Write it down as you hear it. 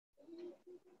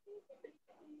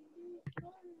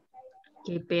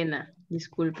Qué pena,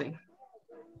 disculpen.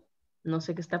 No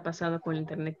sé qué está pasando con el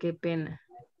internet, qué pena.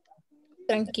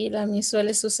 Tranquila, a mí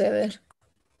suele suceder.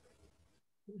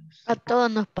 A todos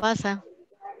nos pasa.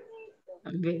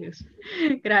 Amigos.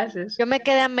 Gracias. Yo me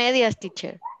quedé a medias,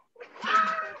 teacher.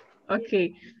 Ok.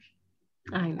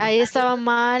 Ay, no. Ahí estaba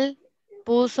mal.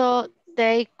 Puso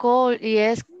take call y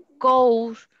es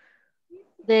course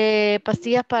de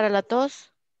pastillas para la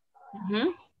tos.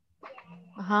 Ujú.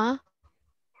 Ajá.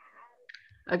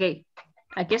 Ok.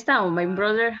 Aquí está. My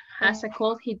brother has a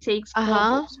cold. He takes cold Ajá.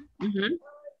 drops. Ujú.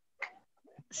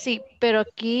 Sí, pero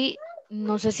aquí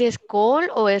no sé si es call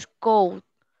o es code.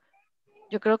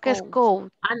 Yo creo que es Cold. code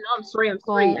Ah, no, I'm sorry.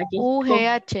 con Aquí. Cold.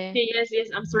 UGH. Sí,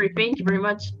 yes. I'm sorry. Thank you very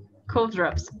much. Cold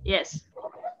drops. Yes.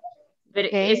 Pero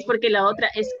es Ok. porque la otra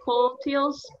es cold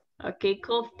pills. Ok,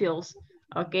 cold pills.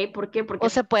 Ok, ¿por qué? Porque O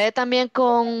se puede también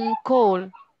con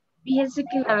cold. fíjense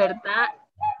que la verdad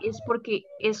es porque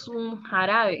es un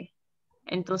jarabe.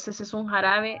 Entonces es un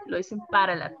jarabe, lo dicen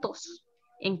para la tos.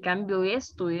 En cambio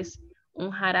esto es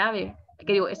un jarabe.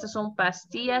 Que digo, estas son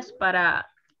pastillas para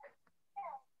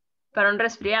un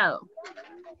resfriado.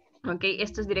 Ok,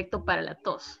 esto es directo para la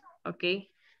tos. Ok.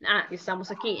 Ah,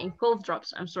 estamos aquí en cough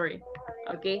drops, I'm sorry.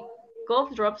 Ok.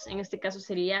 Cough drops en este caso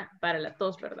sería para la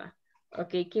tos, ¿verdad?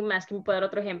 Ok, ¿quién más? ¿Quién me puede dar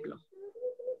otro ejemplo?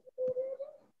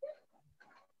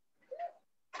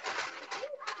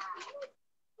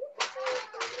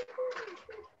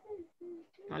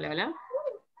 Hola, hola.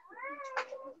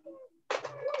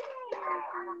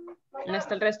 No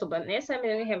está el resto. Vanessa, me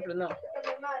da un ejemplo. No.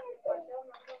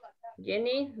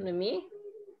 Jenny, Noemí.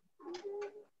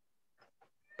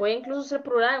 Puede incluso ser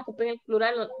plural, ocupen el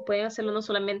plural, pueden hacerlo no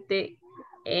solamente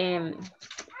en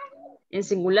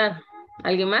singular.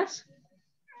 ¿Alguien más?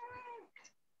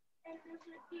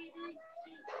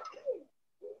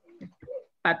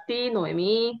 Pati,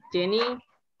 Noemí, Jenny,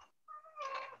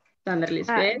 Sandra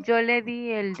Lisbeth. Yo le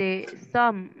di el de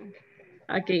some.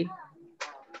 Ok,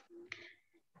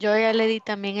 Yo ya le di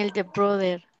también el de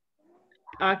brother.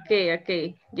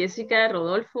 ok. Jessica,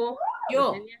 Rodolfo,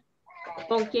 Yo, Yesenia.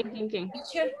 ¿Con quién?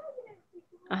 teacher,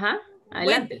 Ajá, when,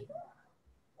 adelante.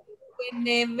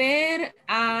 whenever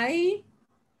I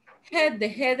had the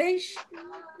headache,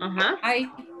 Ajá, I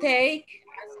take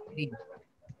aspirin.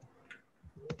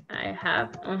 I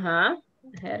have, ajá,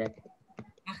 headache.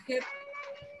 I had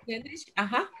headache,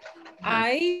 ajá. Ajá.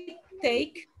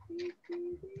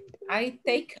 I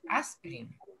take aspirin.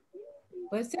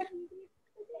 ¿Puede ser?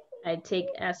 I take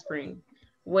aspirin.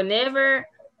 Whenever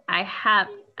I have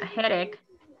a headache,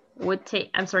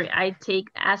 I take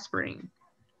aspirin.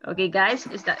 Okay, guys,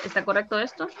 ¿está correcto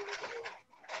esto?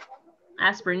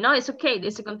 Aspirin. No, it's okay.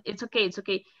 It's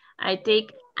okay. I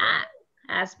take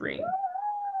aspirin.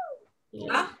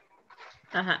 Ah,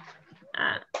 Ajá.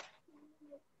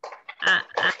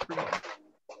 Aspirin.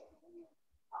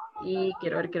 Y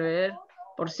quiero ver.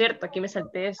 Por cierto, aquí me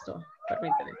salté esto.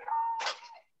 Permítame.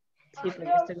 Sí,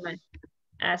 porque estoy mal.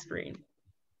 Aspirin.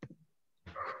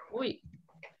 Uy.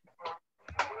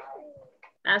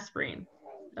 Aspirin.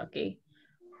 Okay.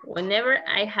 Whenever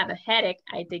I have a headache,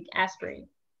 I take aspirin.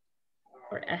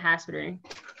 Or a aspirin.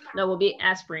 No, will be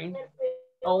aspirin.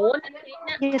 O una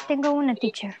Yo tengo una,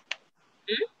 teacher.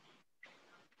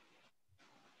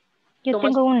 Yo ¿Cómo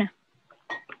es? tengo una.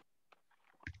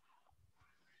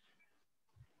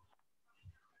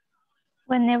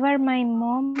 Whenever my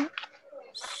mom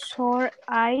sore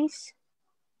eyes,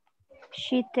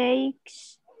 she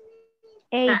takes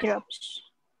eye drops.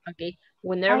 Okay.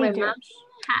 Whenever Eye my mom drops.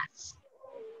 has.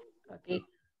 Okay.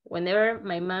 Whenever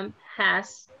my mom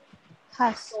has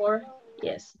sore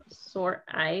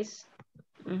eyes.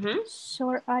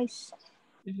 Sore eyes.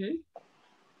 Mm-hmm.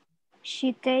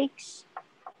 She takes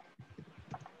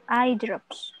eye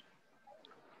drops.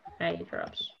 Eye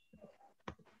drops.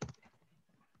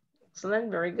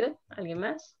 Excellent, very good. ¿Alguien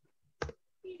más?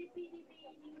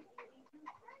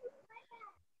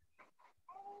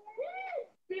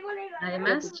 ¿Alguien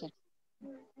Yo, más? teacher.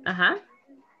 Ajá.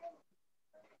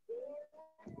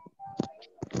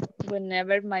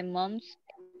 Whenever my mom's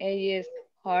eye is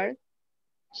hard,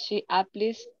 she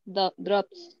applies the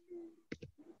drops.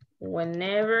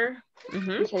 Whenever.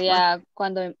 Y sería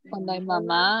cuando a mi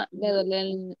mamá le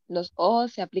duelen los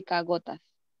ojos, se aplica gotas.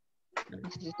 No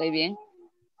sé si estoy bien.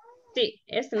 Sí,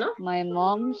 ¿no? My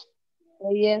mom's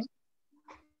eye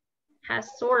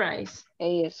Has sore eyes.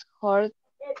 is hard,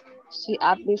 she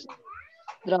applies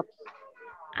drops.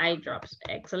 Eye drops.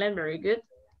 Excellent, very good.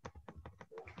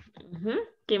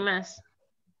 ¿Qué más?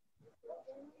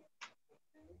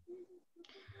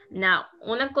 Now,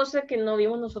 una cosa que no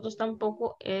vimos nosotros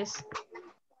tampoco es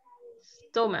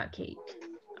stomachache.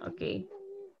 Okay.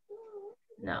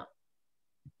 Now,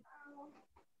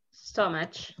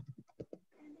 stomach.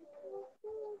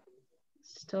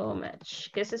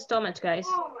 Stomach. ¿Qué es stomach, guys?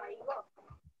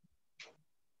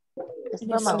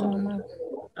 Estómago.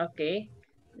 Ok.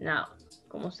 Now,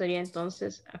 ¿cómo sería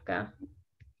entonces acá?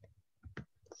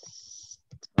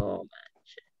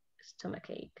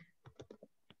 Stomachache.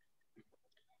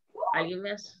 ¿Alguien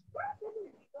más?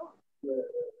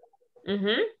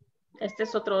 Este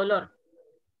es otro dolor.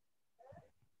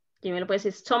 ¿Quién me lo puede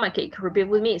decir? Stomachache. Repeat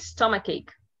with me. Stomachache.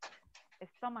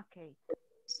 Stomachache.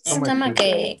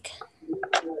 Stomachache.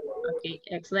 Ok,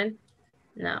 excellent.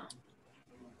 Now.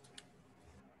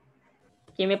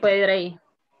 ¿Quién me puede ir ahí?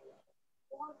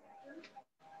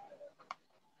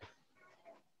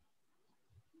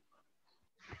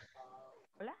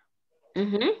 Hola.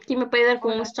 ¿Quién me puede dar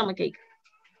con un stomachache?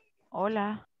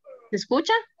 Hola. ¿Se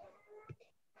escucha?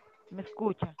 ¿Me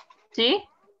escucha? ¿Sí?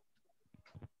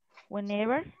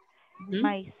 Whenever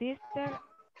my sister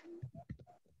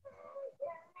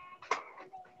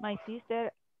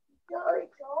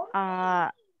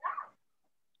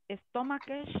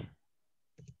stomachache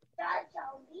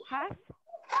has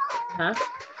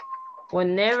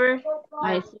Whenever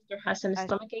my sister has a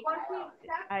stomachache.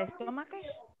 a stomachache,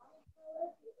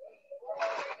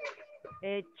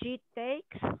 she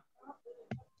takes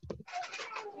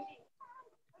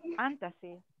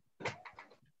antacid.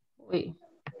 Wait.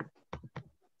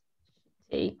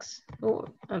 Takes. Oh,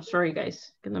 I'm sorry,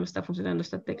 guys. Que no me está funcionando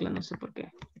esta tecla, no sé por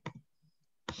qué.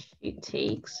 She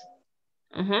takes.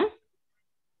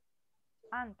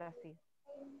 Antacid.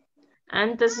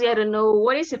 Antacid, I don't know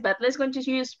what is it, but let's going to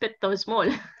use Pepto-Small.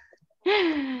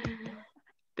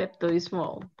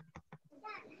 Pepto-Small.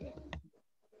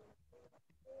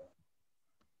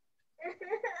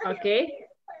 Ok.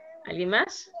 ¿Alguien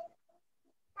más?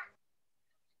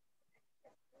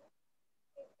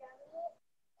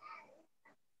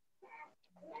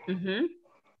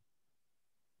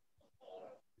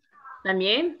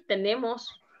 También tenemos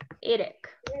headache.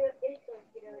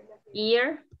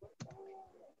 Ear.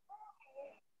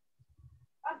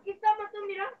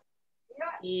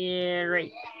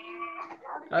 Earache.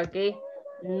 Ok.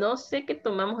 No sé qué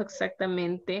tomamos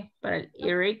exactamente para el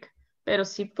earache, pero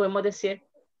sí podemos decir.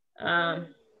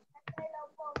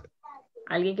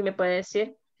 ¿Alguien que me puede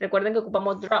decir? Recuerden que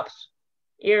ocupamos drops.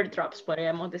 Ear drops,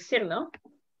 podríamos decir, ¿no?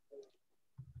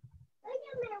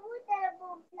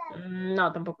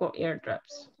 No, tampoco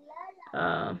eardrops.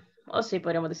 O sí,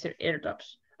 podríamos decir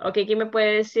eardrops. Ok, ¿quién me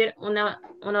puede decir una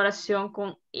oración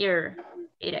con ear?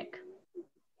 Headache.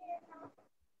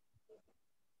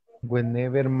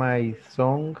 Whenever my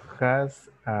son has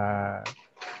a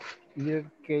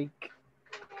earache,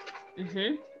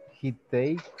 he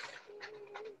takes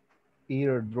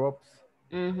eardrops.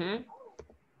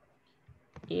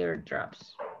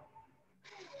 Eardrops.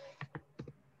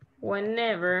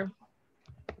 Whenever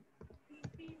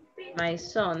my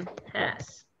son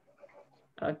has.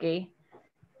 Okay.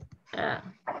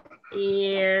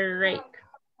 Earache.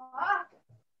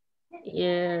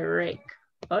 Earache.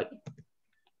 Oh.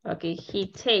 Okay, he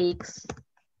takes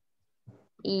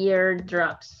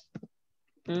eardrops.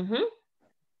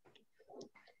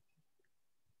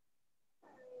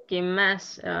 ¿Qué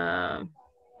más?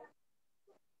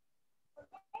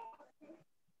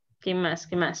 ¿Qué más?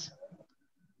 ¿Qué más?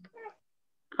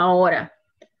 Ahora,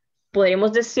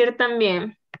 podemos decir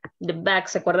también the back.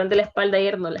 ¿Se acuerdan de la espalda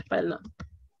ayer? No, la espalda no.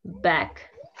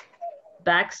 Back.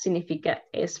 Back significa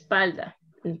espalda.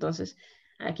 Entonces,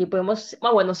 aquí podemos...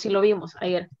 bueno, sí lo vimos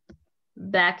ayer.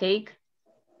 Backache.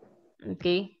 Ok.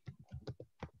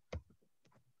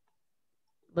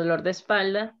 Dolor de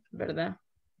espalda, ¿verdad?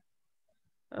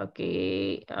 Ok.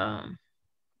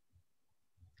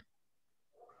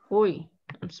 Uy,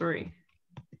 I'm sorry.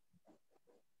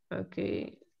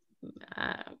 Okay.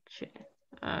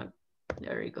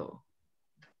 There we go.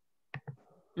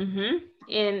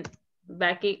 And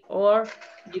backache, or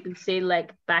you can say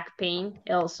like back pain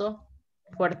also.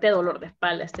 Fuerte dolor de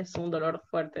espalda. Este es un dolor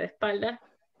fuerte de espalda.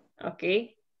 Ok.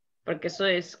 Porque eso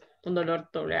es un dolor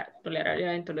tolerable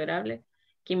o intolerable.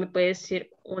 ¿Quién me puede decir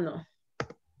uno?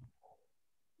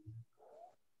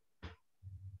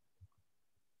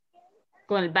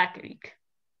 Con el backache.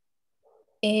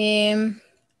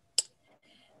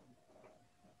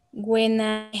 When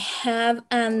I have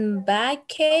a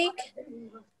backache,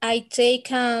 I take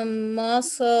a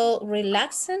muscle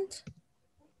relaxant.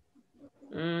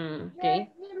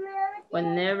 Okay.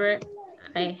 Whenever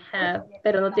I have,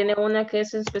 pero no tiene una que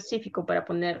es en específico para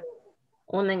poner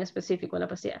una en específico en la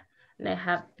pastilla. And I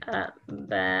have a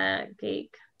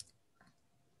backache.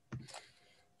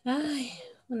 Ay,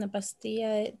 Una pastilla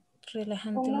de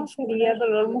relajante ¿Cómo sería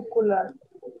dolor muscular?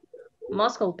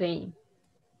 Muscle pain.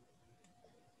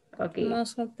 Ok.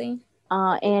 muscle pain.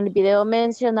 En el video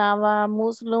mencionaba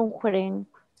musculum,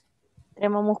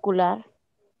 tremo muscular.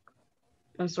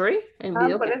 I'm sorry. ¿En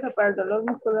video por qué? eso, para el dolor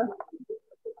muscular.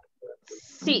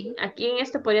 Sí, aquí en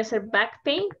este podría ser back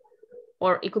pain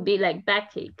or it could be like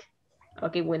backache.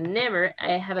 Okay, whenever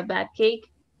I have a backache,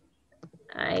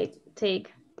 I take,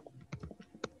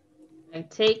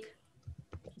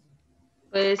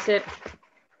 puede ser,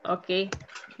 ok,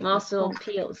 muscle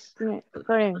pills.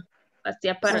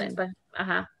 Pastillas para,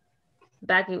 ajá,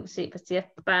 back, sí, pastillas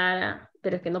para,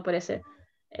 pero es que no puede ser,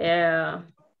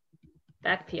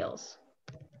 back pills.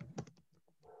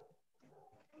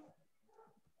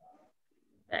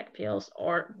 Back pills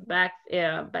or back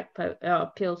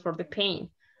pills for the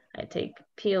pain. I take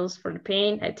pills for the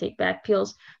pain, I take back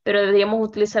pills, pero deberíamos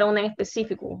utilizar una en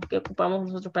específico, que ocupamos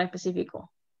nosotros para específico,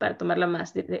 para tomarla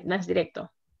más directo.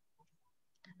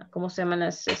 ¿Cómo se llaman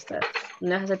estas?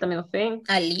 ¿No es acetaminofén?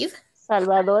 Alid.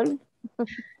 Salvador.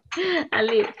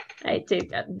 Alid. I take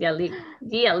the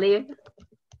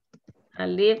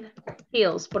Alid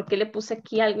pills. ¿Por qué le puse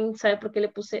aquí? ¿Alguien sabe por qué le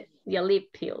puse the Alid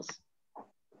pills?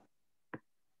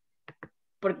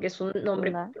 Porque es un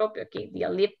nombre propio aquí, the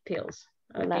Alid pills.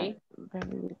 Okay.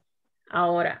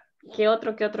 Ahora, ¿qué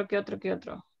otro?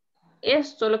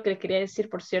 Esto lo que le quería decir,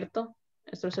 por cierto,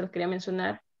 esto se lo quería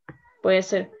mencionar, puede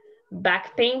ser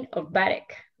back pain o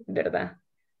backache, ¿verdad?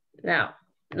 Now,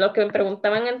 lo que me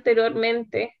preguntaban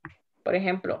anteriormente, por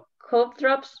ejemplo, cough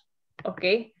drops, ¿ok?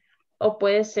 O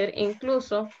puede ser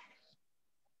incluso,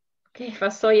 ¿qué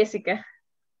pasó, Jessica?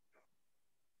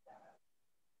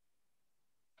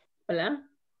 ¿Hola?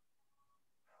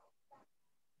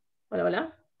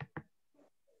 ¿Hola?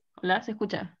 ¿Hola? ¿Se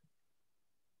escucha?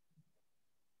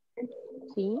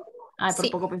 Sí.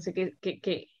 Por poco pensé que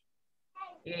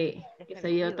se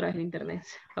había otra vez el internet.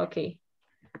 Ok.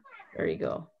 There we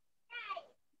go.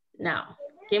 Now,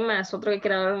 ¿qué más? ¿Otro que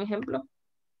quiera dar un ejemplo?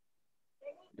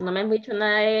 No me han dicho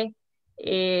nada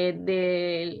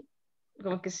del,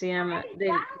 ¿cómo que se llama? De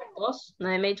la tos.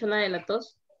 Nadie me ha dicho nada de la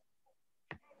tos.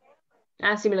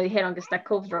 Sí, me lo dijeron, que está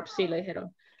cough drops. Sí, lo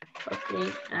dijeron. Ok.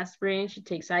 Aspirin, she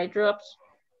takes eye drops.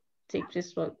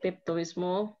 Takes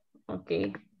Pepto-Bismol. Ok.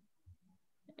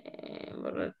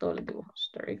 Borrar todos los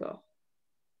dibujos. There we go.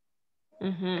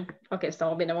 Ok,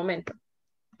 estamos bien a momento.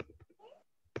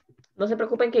 No se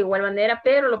preocupen que de igual manera,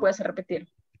 pero lo puedes repetir.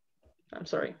 I'm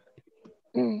sorry.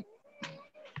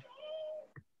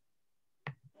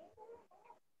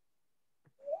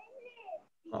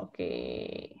 Ok.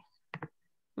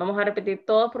 Vamos a repetir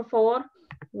todo, por favor.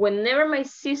 Whenever my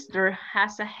sister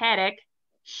has a headache,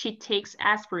 she takes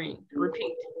aspirin.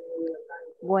 Repeat.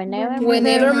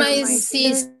 Whenever my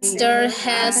sister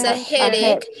has a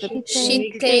headache,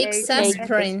 she takes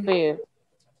aspirin.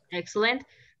 Excellent.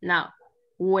 Now,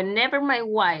 whenever my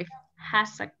wife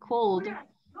has a cold,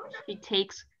 she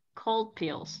takes cold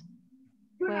pills.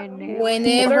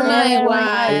 Whenever my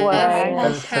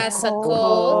wife has a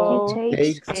cold,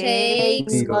 she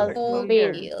takes cold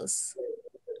pills.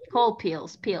 Cold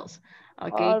pills.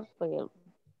 Okay.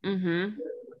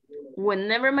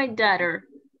 Whenever my daughter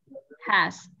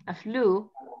has a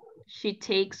flu, she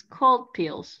takes cold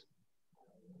pills.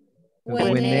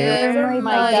 Whenever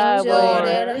my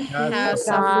daughter has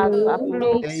a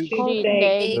flu, she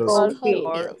takes cold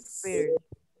pills.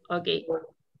 Okay.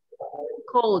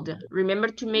 Cold. Remember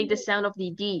to make the sound of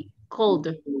the D.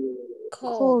 Cold.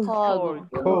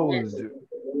 Yes.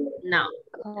 Now,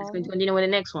 let's continue with the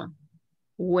next one.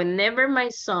 Whenever my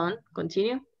son,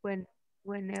 continue.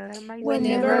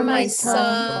 Whenever my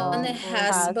son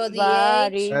has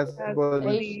body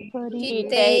ache, he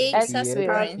takes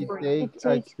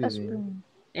aspirin.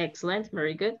 Excellent.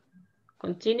 Very good.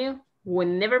 Continue.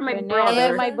 Whenever my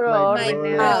brother has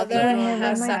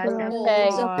a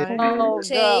cold,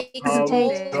 takes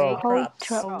cold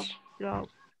drops.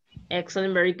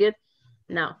 Excellent. Very good.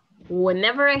 Now,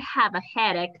 whenever I have a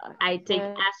headache, I take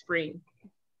aspirin.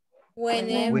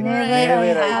 Whenever I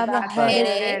have a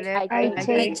headache, I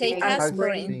take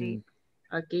aspirin.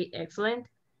 Okay, excellent.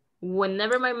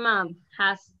 Whenever my mom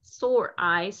has sore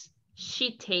eyes,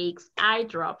 she takes eye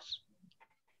drops.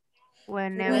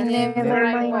 Whenever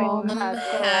my mom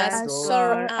has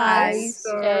sore eyes,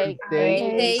 she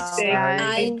takes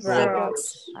eye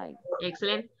drops.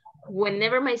 Excellent.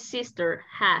 Whenever my sister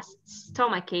has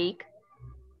stomachache,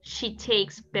 she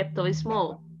takes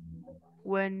Pepto-Bismol.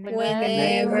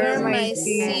 Whenever my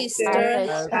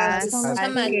sister has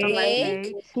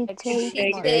stomachache, she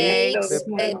takes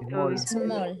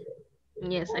Pepto-Bismol.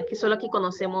 Yes, aquí solo aquí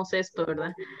conocemos esto,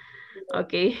 ¿verdad?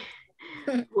 Ok.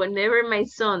 Whenever my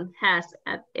son has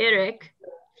an headache,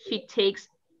 he takes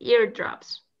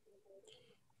eardrops.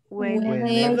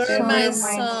 Whenever my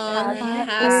son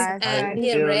has an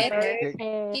earache,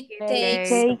 he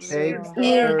takes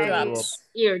airdrops.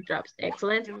 Eardrops,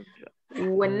 excellent.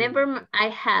 Whenever I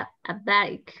have a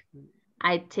bike,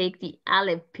 I take the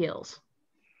olive pills.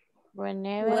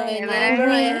 Whenever I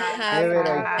have a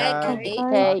backache, Take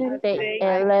the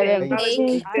 11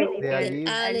 take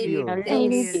The olive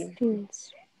pills.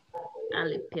 pills.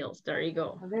 Olive pills, there you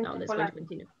go. Now let's go to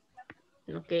continue.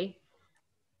 Okay.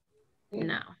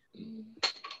 Now.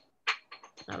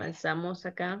 Avanzamos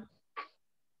acá.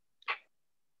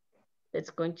 Let's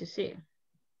going to see.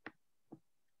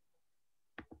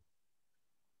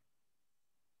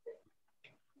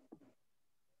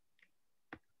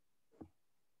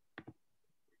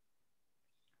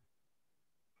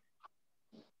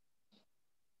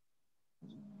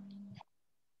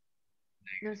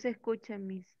 No se escucha,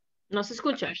 Miss. ¿No se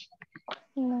escucha?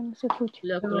 No, no se escucha.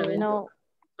 No.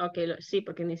 Ok, sí,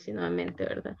 porque inicie nuevamente,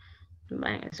 ¿verdad?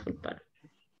 Vayan a disculpar.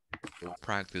 We'll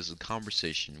practice a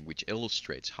conversation which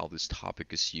illustrates how this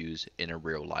topic is used in a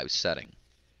real life setting.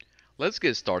 Let's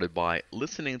get started by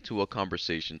listening to a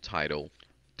conversation titled,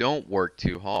 Don't Work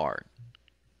Too Hard.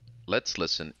 Let's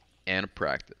listen and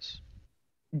practice.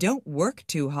 Don't work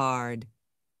too hard.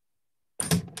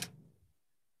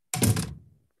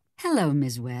 Hello,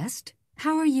 Ms. West.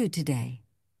 How are you today?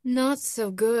 Not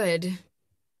so good.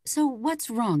 So what's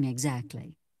wrong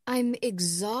exactly? I'm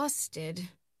exhausted.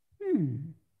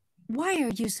 Why are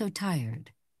you so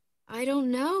tired? I don't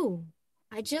know.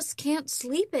 I just can't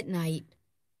sleep at night.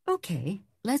 Okay,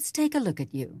 let's take a look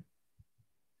at you.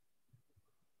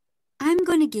 I'm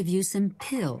going to give you some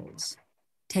pills.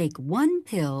 Take one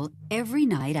pill every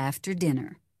night after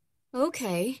dinner.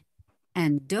 Okay.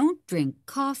 And don't drink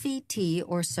coffee, tea,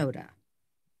 or soda.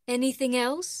 Anything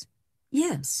else?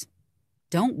 Yes.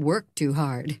 Don't work too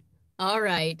hard. All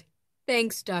right.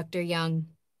 Thanks, Dr. Young.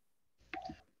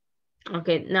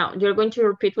 Okay, now you're going to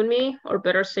repeat with me, or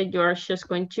better say you're just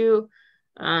going to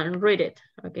read it.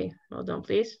 Okay, hold on,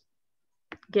 please.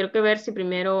 Quiero que ver si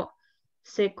primero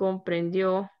se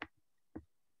comprendió.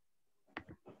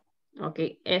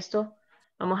 Ok, esto.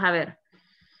 Vamos a ver.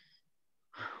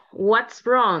 What's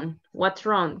wrong? What's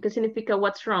wrong? ¿Qué significa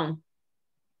what's wrong?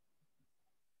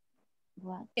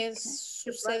 ¿Qué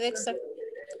sucede?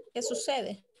 ¿Qué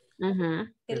sucede?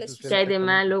 ¿Qué le ¿Qué sucede? hay de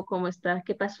malo? ¿Cómo está?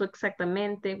 ¿Qué pasó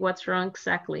exactamente? What's wrong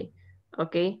exactly?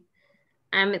 Ok.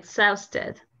 I'm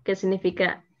exhausted. ¿Qué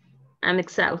significa I'm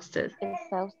exhausted?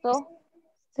 Exhausto.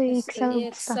 Estoy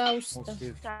exhausta.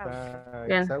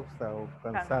 Exhausta o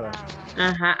cansada.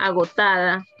 Ajá,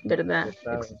 agotada, ¿verdad?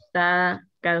 Exhaustada,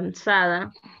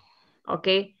 cansada.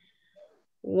 Ok.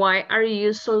 Why are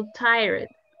you so tired?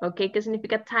 Ok, ¿qué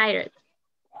significa tired?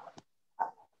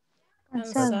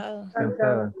 Cansado.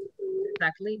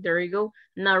 Exactly, there you go.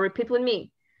 Now repeat with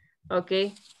me.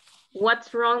 Okay.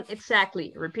 What's wrong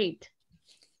exactly? Repeat.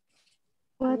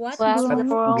 What's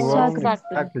wrong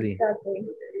exactly?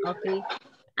 Okay.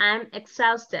 I'm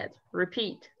exhausted.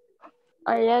 Repeat.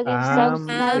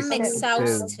 I'm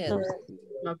exhausted.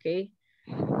 Okay.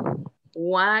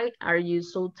 Why are you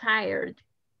so tired?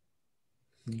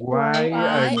 Why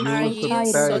are you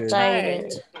so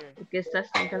tired? Porque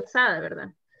estás tan cansada,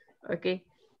 ¿verdad? Okay.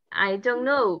 I don't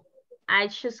know. I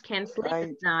just can't sleep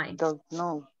at night. I don't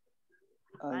know.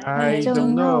 I just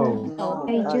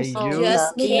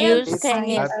can't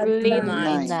sleep at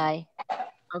night.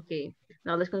 Okay.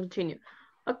 Now let's continue.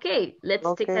 Okay. Let's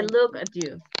take a look at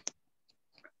you.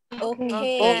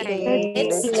 Okay.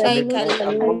 Let's take a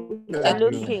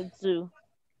look at you.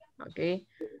 Okay.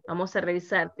 Vamos a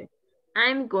revisarte.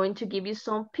 I'm going to give you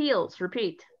some pills.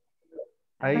 Repeat.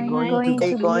 I'm going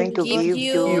to Give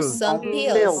you some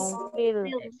pills.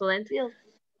 Excellent.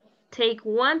 Take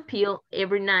one pill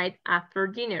every night after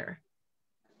dinner.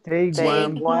 Take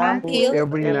one pill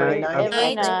every night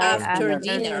after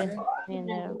dinner.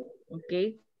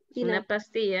 Ok. Una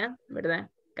pastilla, ¿verdad?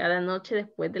 Cada noche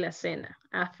después de la cena.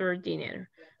 After dinner.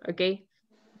 Ok.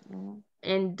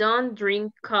 And don't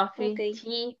drink coffee,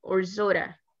 tea, or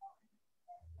soda.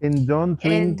 And don't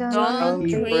drink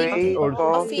coffee,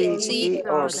 tea,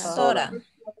 or soda.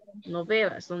 No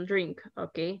bebas, don't drink.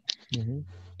 Ok.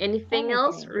 Anything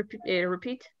else?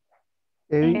 Repeat.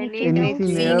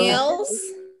 Anything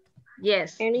else?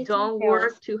 Yes. Don't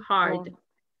work too hard.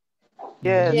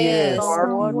 Yes.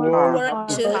 Work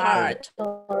too hard.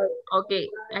 Ok,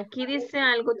 aquí dice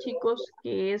algo, chicos,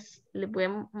 que es, les voy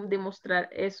a demostrar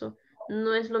eso.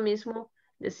 No es lo mismo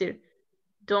decir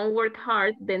don't work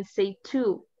hard than say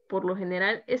to. Por lo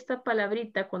general, esta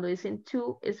palabrita, cuando dicen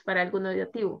to, es para algo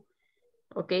negativo.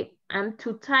 Ok, I'm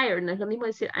too tired. No es lo mismo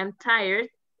decir I'm tired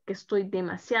que estoy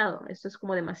demasiado. Esto es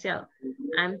como demasiado.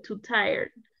 I'm too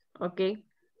tired. Ok.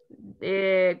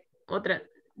 Otra,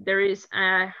 there is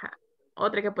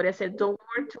otra que podría ser don't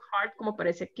work too hard, como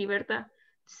parece aquí, ¿verdad?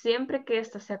 Siempre que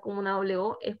esta sea como una doble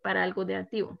O es para algo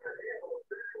negativo.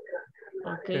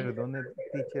 Ok. Perdone,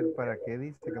 teacher, ¿para qué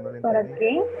dice que no le entendí? ¿Para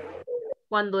qué?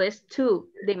 Cuando es too,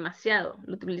 demasiado.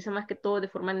 Lo utiliza más que todo de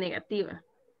forma negativa.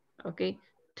 Ok.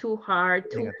 Too hard,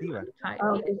 too Negativa.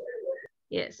 tired. Okay.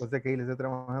 Yes. O sea que ahí le está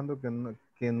trabajando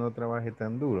que no trabaje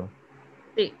tan duro.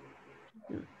 Sí.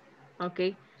 Ok.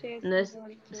 No es,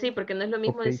 sí, porque no es lo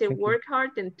mismo Ok, decir thank you. work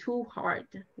hard and too hard.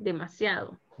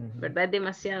 Demasiado. ¿Verdad?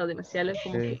 Demasiado. Demasiado es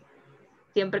como que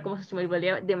siempre como se me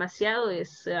olvidaba, demasiado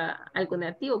es algo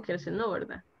negativo, que no,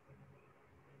 ¿verdad?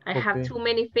 I have too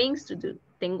many things to do.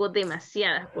 Tengo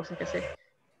demasiadas cosas que hacer.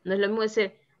 No es lo mismo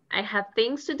decir I have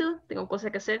things to do, tengo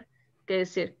cosas que hacer, que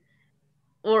decir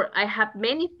or I have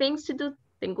many things to do,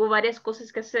 tengo varias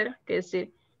cosas que hacer, que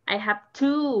decir I have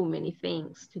too many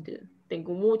things to do.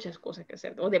 Tengo muchas cosas que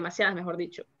hacer, o demasiadas, mejor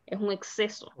dicho. Es un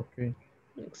exceso. Okay.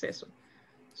 Un exceso.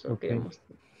 So, Okay.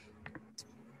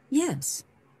 Yes.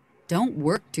 Don't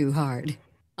work too hard.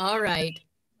 All right.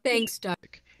 Thanks,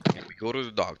 Doc. And we go to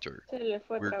the doctor.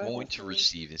 We're going to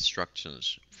receive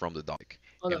instructions from the doctor.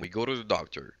 And we go to the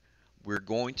doctor. We're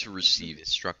going to receive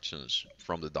instructions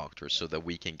from the doctor so that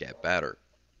we can get better.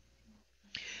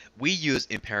 We use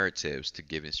imperatives to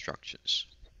give instructions.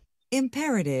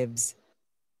 Imperatives.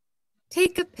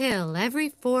 Take a pill every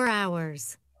 4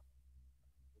 hours.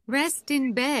 Rest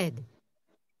in bed.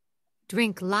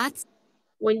 Drink lots.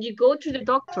 When you go to the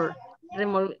doctor,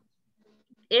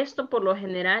 esto por lo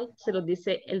general se lo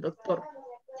dice el doctor.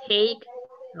 Take,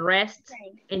 rest,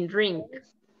 and drink.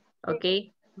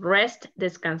 Ok. Rest,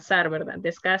 descansar, ¿verdad?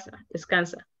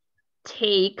 Descansa.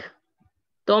 Take,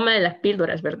 toma de las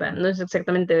píldoras, ¿verdad? No es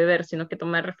exactamente beber, sino que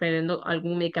tomar refiriendo a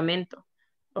algún medicamento.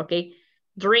 Ok.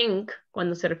 Drink,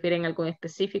 cuando se refieren a algo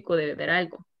específico de beber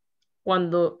algo.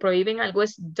 Cuando prohíben algo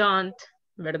es don't,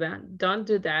 ¿verdad? Don't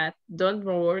do that, don't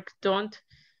work, don't,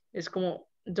 es como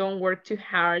don't work too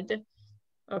hard.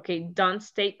 Ok, don't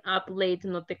stay up late,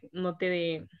 no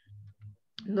te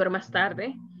duermas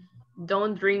tarde.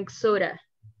 Don't drink soda,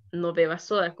 no bebas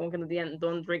soda, como que nos digan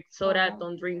don't drink soda,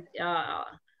 don't drink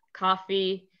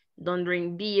coffee, don't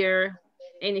drink beer,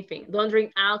 anything. Don't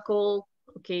drink alcohol,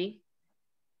 ok.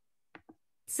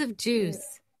 Of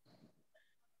juice.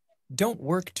 Don't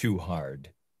work too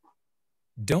hard.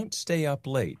 Don't stay up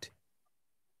late.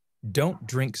 Don't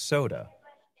drink soda.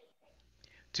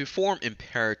 To form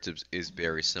imperatives is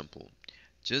very simple.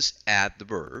 Just add the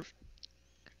verb.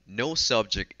 No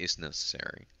subject is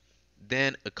necessary.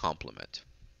 Then a complement.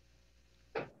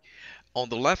 On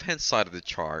the left-hand side of the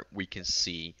chart, we can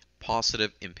see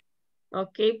positive imperatives.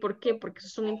 Ok, ¿por qué? Porque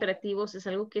esos son imperativos, es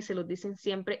algo que se los dicen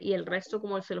siempre y el resto,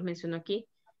 como se los mencionó aquí,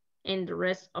 and the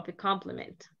rest of a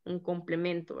complement, un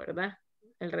complemento, ¿verdad?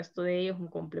 El resto de ellos un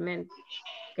complemento.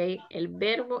 Ok, el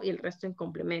verbo y el resto en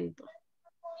complemento.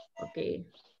 Ok.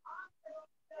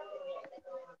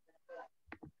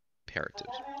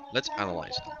 Imperatives. Let's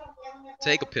analyze them.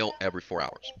 Take a pill every 4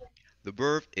 hours. The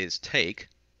verb is take.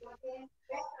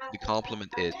 The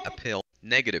complement is a pill.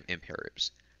 Negative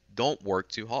imperatives. Don't work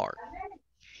too hard.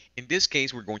 In this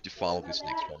case, we're going to follow this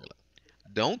next formula.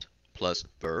 Don't plus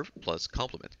verb plus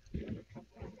complement.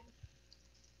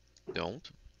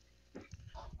 Don't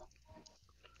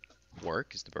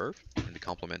work is the verb and the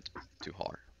complement too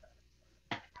hard.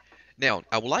 Now,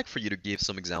 I would like for you to give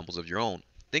some examples of your own.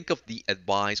 Think of the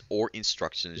advice or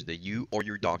instructions that you or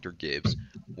your doctor gives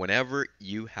whenever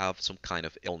you have some kind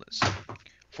of illness.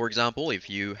 For example, if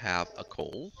you have a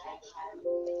cold,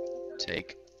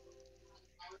 take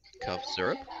cough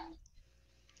syrup.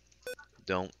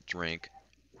 Don't drink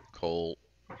cold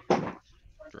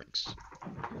drinks.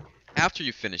 After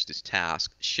you finish this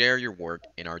task, share your work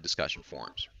in our discussion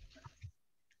forums.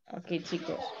 Ok,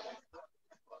 chicos.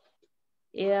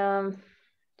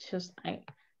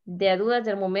 De dudas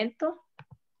del momento,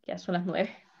 ya son las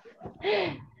 9.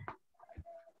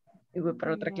 Y voy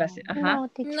para otra clase. Ajá.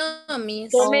 No,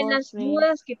 miss. Tomen las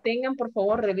dudas que tengan, por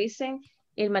favor, revisen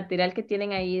el material que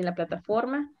tienen ahí en la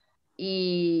plataforma.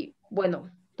 Y bueno,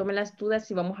 tomen las dudas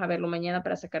y vamos a verlo mañana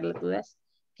para sacar las dudas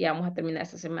que vamos a terminar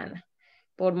esta semana.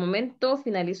 Por momento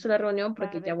finalizo la reunión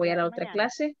porque ya voy a la otra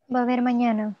clase. Va a haber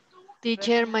mañana.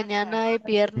 Teacher, mañana es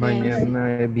viernes.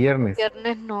 Mañana es viernes.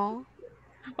 Viernes no.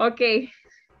 Ok.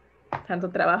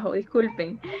 Tanto trabajo,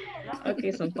 disculpen.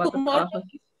 Ok, son 4 trabajos.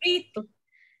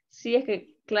 Sí, es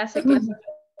que clase.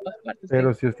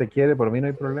 Pero si usted quiere, por mí no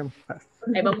hay problema.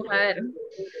 Ahí vamos a ver.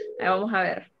 Ahí vamos a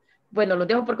ver. Bueno, los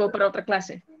dejo porque voy para otra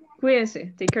clase.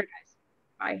 Cuídense. Take care, guys.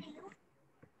 Bye.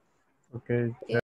 Okay.